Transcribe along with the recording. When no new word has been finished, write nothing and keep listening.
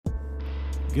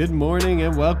Good morning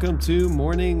and welcome to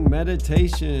Morning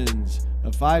Meditations,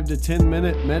 a 5 to 10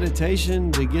 minute meditation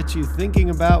to get you thinking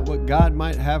about what God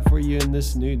might have for you in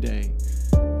this new day.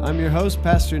 I'm your host,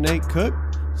 Pastor Nate Cook,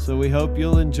 so we hope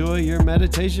you'll enjoy your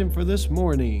meditation for this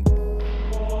morning.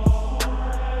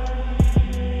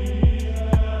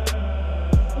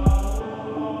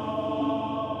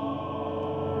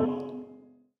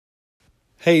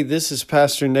 Hey, this is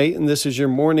Pastor Nate, and this is your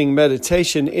morning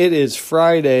meditation. It is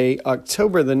Friday,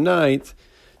 October the 9th,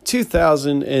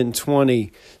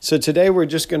 2020. So today we're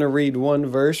just going to read one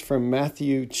verse from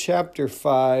Matthew chapter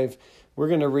 5. We're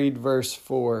going to read verse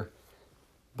 4.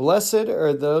 Blessed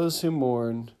are those who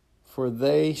mourn, for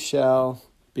they shall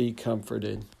be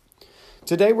comforted.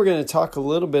 Today we're going to talk a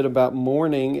little bit about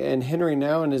mourning, and Henry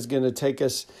Nouwen is going to take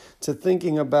us to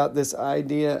thinking about this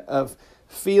idea of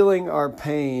feeling our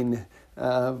pain.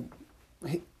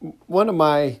 One of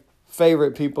my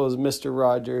favorite people is Mr.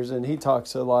 Rogers, and he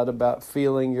talks a lot about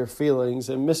feeling your feelings.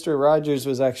 And Mr. Rogers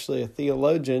was actually a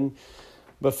theologian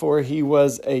before he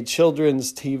was a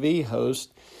children's TV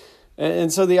host.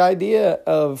 And so the idea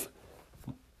of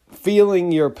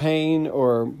feeling your pain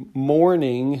or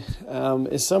mourning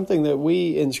is something that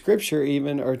we in Scripture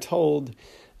even are told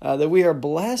that we are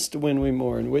blessed when we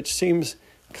mourn, which seems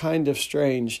kind of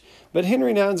strange. But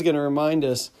Henry Nouwen's going to remind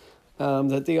us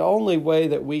that the only way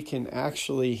that we can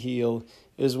actually heal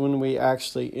is when we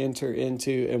actually enter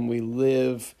into and we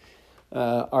live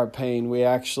our pain. We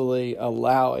actually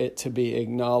allow it to be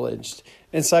acknowledged.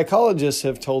 And psychologists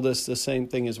have told us the same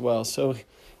thing as well. So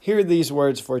here are these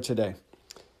words for today.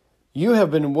 You have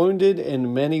been wounded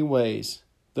in many ways.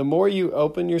 The more you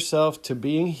open yourself to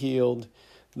being healed,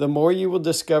 the more you will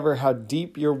discover how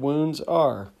deep your wounds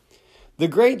are. The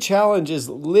great challenge is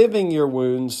living your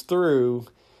wounds through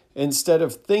instead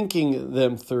of thinking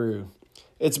them through.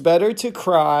 It's better to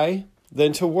cry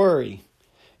than to worry.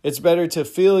 It's better to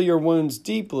feel your wounds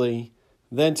deeply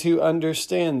than to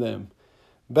understand them.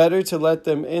 Better to let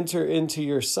them enter into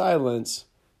your silence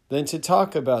than to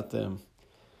talk about them.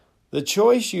 The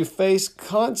choice you face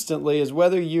constantly is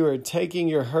whether you are taking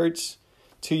your hurts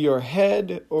to your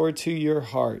head or to your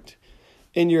heart.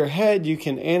 In your head, you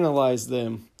can analyze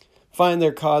them, find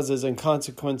their causes and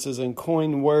consequences, and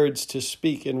coin words to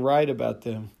speak and write about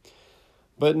them.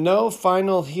 But no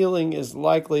final healing is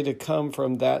likely to come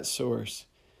from that source.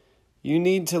 You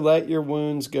need to let your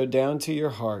wounds go down to your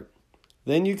heart.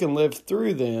 Then you can live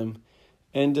through them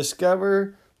and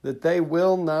discover that they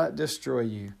will not destroy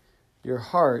you. Your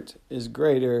heart is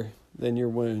greater than your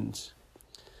wounds.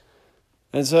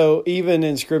 And so even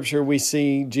in Scripture, we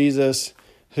see Jesus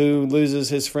who loses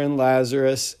his friend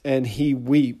Lazarus, and he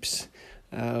weeps.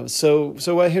 So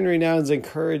what Henry Nouwen's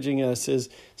encouraging us is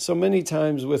so many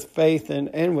times with faith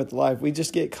and with life, we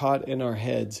just get caught in our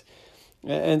heads.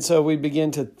 And so we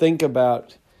begin to think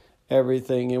about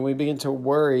everything, and we begin to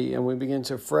worry, and we begin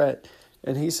to fret.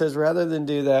 And he says rather than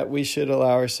do that, we should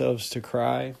allow ourselves to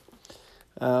cry.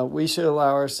 We should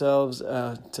allow ourselves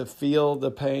to feel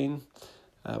the pain.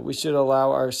 We should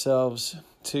allow ourselves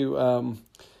to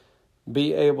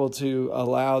be able to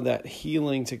allow that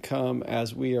healing to come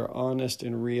as we are honest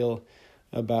and real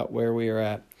about where we are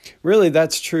at. Really,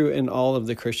 that's true in all of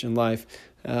the Christian life.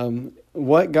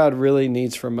 What God really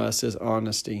needs from us is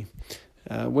honesty.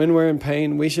 When we're in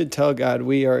pain, we should tell God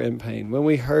we are in pain. When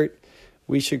we hurt,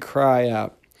 we should cry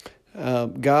out.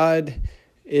 God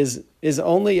is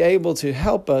only able to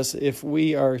help us if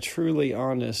we are truly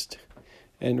honest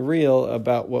and real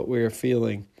about what we are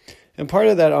feeling. And part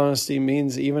of that honesty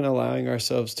means even allowing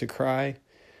ourselves to cry,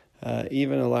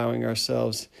 even allowing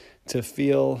ourselves to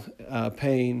feel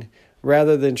pain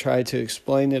rather than try to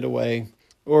explain it away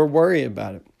or worry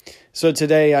about it. So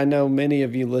today, I know many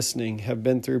of you listening have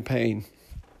been through pain.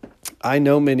 I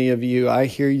know many of you. I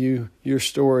hear your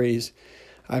stories.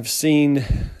 I've seen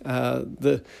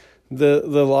the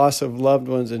loss of loved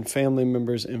ones and family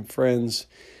members and friends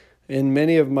in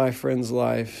many of my friends'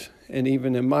 life and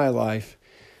even in my life.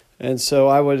 And so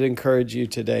I would encourage you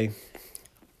today,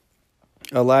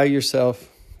 allow yourself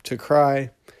to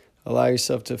cry, allow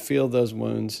yourself to feel those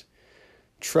wounds,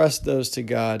 trust those to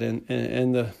God.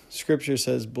 And the Scripture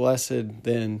says, blessed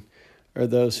then are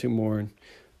those who mourn,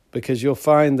 because you'll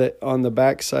find that on the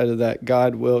backside of that,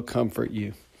 God will comfort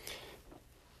you.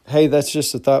 Hey, that's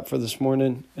just a thought for this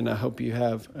morning, and I hope you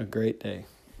have a great day.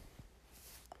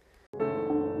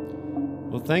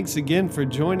 Well, thanks again for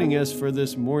joining us for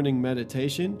this morning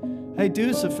meditation. Hey, do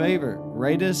us a favor,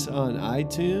 rate us on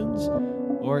iTunes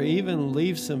or even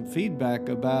leave some feedback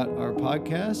about our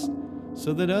podcast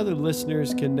so that other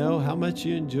listeners can know how much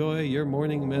you enjoy your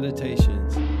morning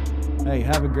meditations. Hey,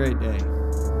 have a great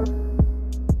day.